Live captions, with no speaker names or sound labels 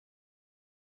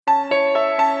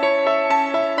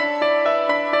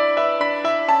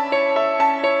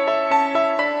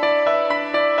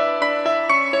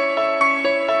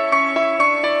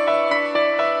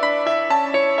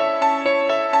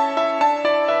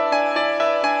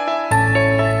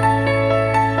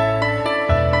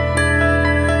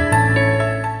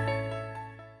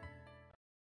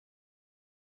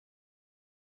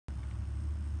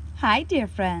Hi, dear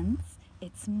friends.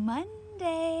 It's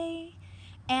Monday,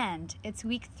 and it's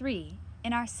week 3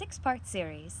 in our 6-part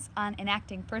series on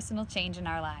enacting personal change in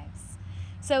our lives.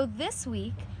 So this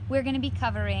week, we're going to be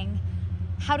covering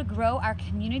how to grow our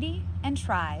community and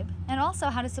tribe, and also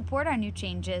how to support our new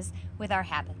changes with our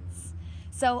habits.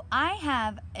 So I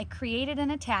have created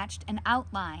and attached an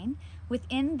outline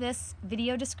within this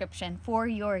video description for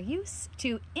your use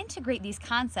to integrate these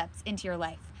concepts into your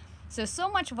life.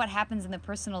 So much of what happens in the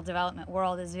personal development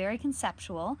world is very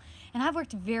conceptual, and I've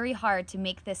worked very hard to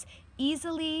make this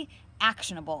easily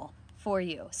actionable for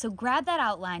you. So grab that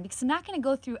outline, because I'm not going to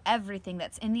go through everything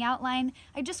that's in the outline.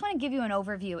 I just want to give you an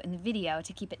overview in the video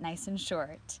to keep it nice and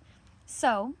short.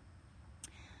 So,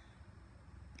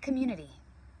 community.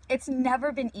 It's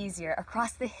never been easier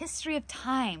across the history of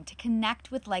time to connect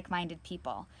with like-minded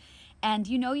people. And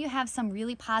you know you have some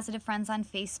really positive friends on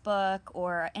Facebook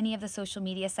or any of the social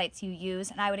media sites you use,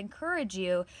 and I would encourage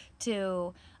you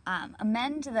to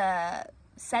amend the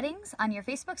settings on your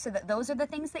Facebook so that those are the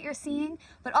things that you're seeing,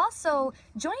 but also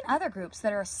join other groups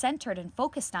that are centered and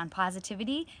focused on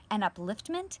positivity and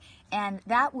upliftment, and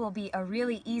that will be a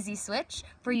really easy switch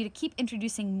for you to keep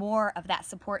introducing more of that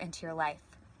support into your life.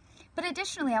 But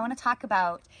additionally, I want to talk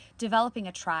about developing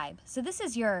a tribe. So this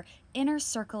is your inner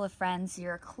circle of friends,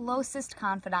 your closest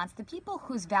confidants, the people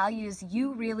whose values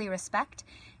you really respect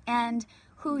and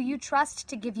who you trust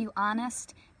to give you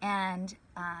honest and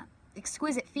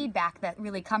exquisite feedback that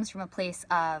really comes from a place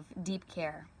of deep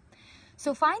care.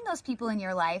 So find those people in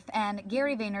your life, and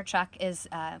Gary Vaynerchuk is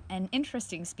an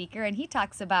interesting speaker, and he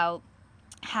talks about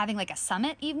having like a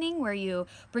summit evening where you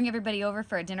bring everybody over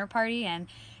for a dinner party and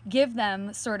give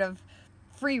them sort of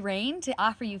free rein to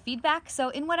offer you feedback. So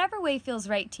in whatever way feels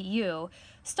right to you,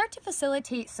 start to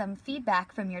facilitate some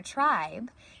feedback from your tribe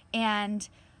and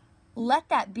let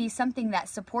that be something that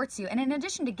supports you. And in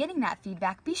addition to getting that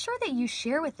feedback, be sure that you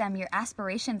share with them your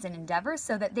aspirations and endeavors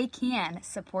so that they can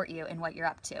support you in what you're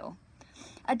up to.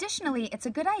 Additionally, it's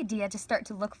a good idea to start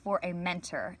to look for a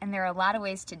mentor, and there are a lot of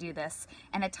ways to do this,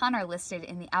 and a ton are listed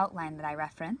in the outline that I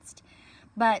referenced.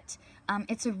 But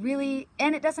it's a really,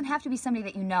 and it doesn't have to be somebody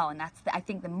that you know, and that's, I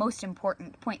think, the most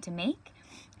important point to make.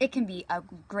 It can be a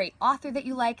great author that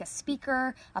you like, a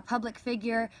speaker, a public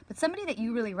figure, but somebody that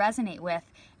you really resonate with.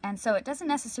 And so it doesn't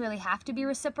necessarily have to be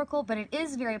reciprocal, but it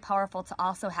is very powerful to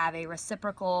also have a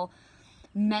reciprocal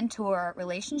mentor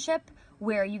relationship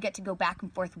where you get to go back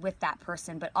and forth with that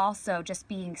person, but also just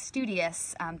being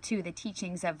studious to the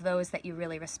teachings of those that you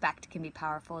really respect can be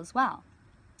powerful as well.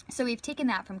 So we've taken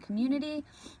that from community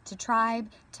to tribe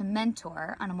to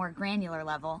mentor on a more granular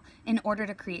level in order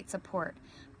to create support.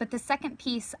 But the second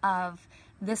piece of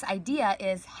this idea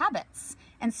is habits.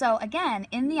 And so again,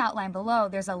 in the outline below,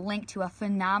 there's a link to a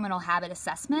phenomenal habit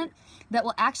assessment that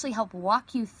will actually help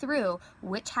walk you through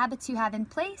which habits you have in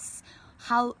place,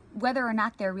 whether or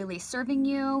not they're really serving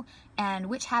you, and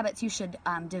which habits you should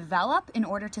develop in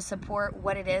order to support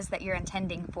what it is that you're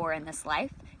intending for in this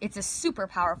life. It's a super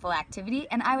powerful activity,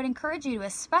 and I would encourage you to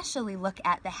especially look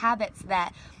at the habits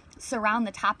that surround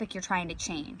the topic you're trying to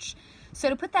change. So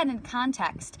to put that in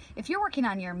context, if you're working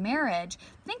on your marriage,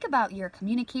 think about your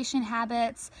communication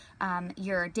habits,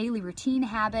 your daily routine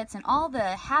habits, and all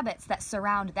the habits that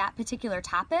surround that particular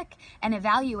topic, and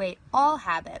evaluate all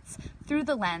habits through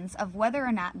the lens of whether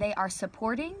or not they are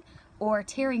supporting or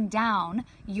tearing down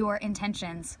your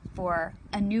intentions for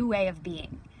a new way of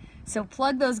being. So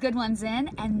plug those good ones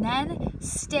in and then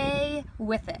stay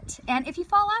with it. And if you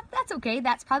fall off, that's okay.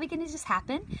 That's probably going to just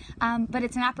happen. But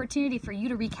it's an opportunity for you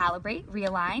to recalibrate,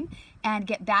 realign, and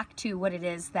get back to what it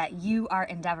is that you are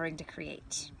endeavoring to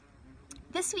create.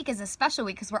 This week is a special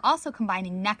week because we're also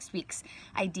combining next week's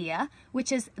idea,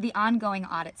 which is the ongoing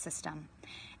audit system.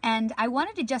 And I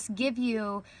wanted to just give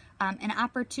you an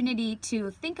opportunity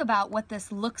to think about what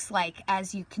this looks like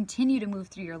as you continue to move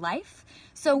through your life.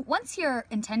 So once your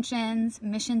intentions,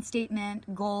 mission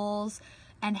statement, goals,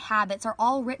 and habits are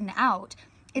all written out,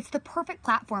 it's the perfect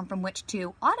platform from which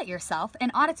to audit yourself.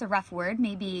 And audit's a rough word,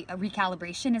 maybe a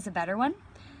recalibration is a better one.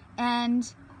 And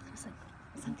there's like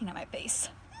something on my face.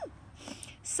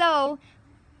 So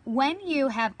when you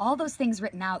have all those things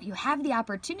written out, you have the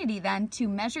opportunity then to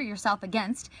measure yourself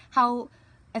against how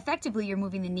effectively you're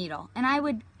moving the needle. And I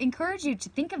would encourage you to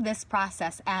think of this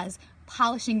process as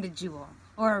polishing the jewel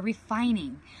or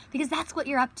refining, because that's what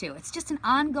you're up to. It's just an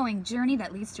ongoing journey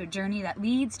that leads to a journey that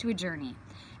leads to a journey.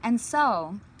 And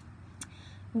so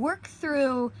work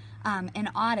through an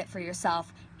audit for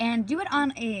yourself and do it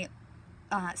on a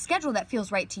schedule that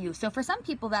feels right to you. So for some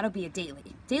people, that'll be a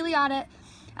daily audit.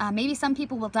 Maybe some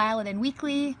people will dial it in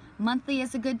weekly, monthly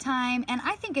is a good time, and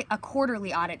I think a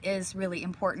quarterly audit is really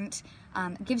important.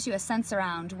 It gives you a sense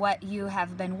around what you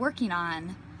have been working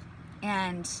on.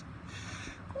 And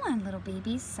go on, little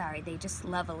babies. Sorry, they just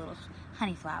love a little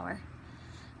honey flower.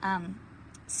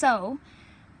 So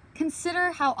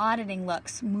consider how auditing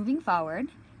looks moving forward,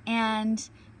 and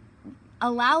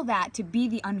allow that to be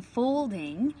the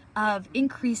unfolding of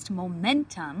increased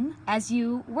momentum as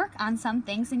you work on some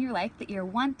things in your life that you're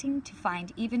wanting to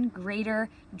find even greater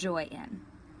joy in.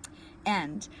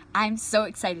 And I'm so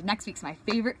excited. Next week's my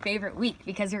favorite week,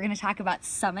 because we're going to talk about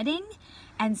summiting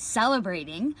and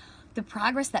celebrating the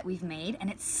progress that we've made, and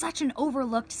it's such an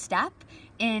overlooked step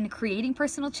in creating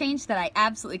personal change that I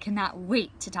absolutely cannot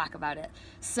wait to talk about it.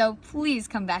 So please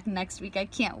come back next week. I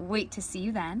can't wait to see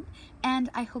you then, and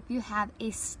I hope you have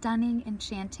a stunning,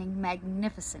 enchanting,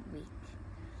 magnificent week.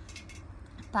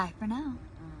 Bye for now.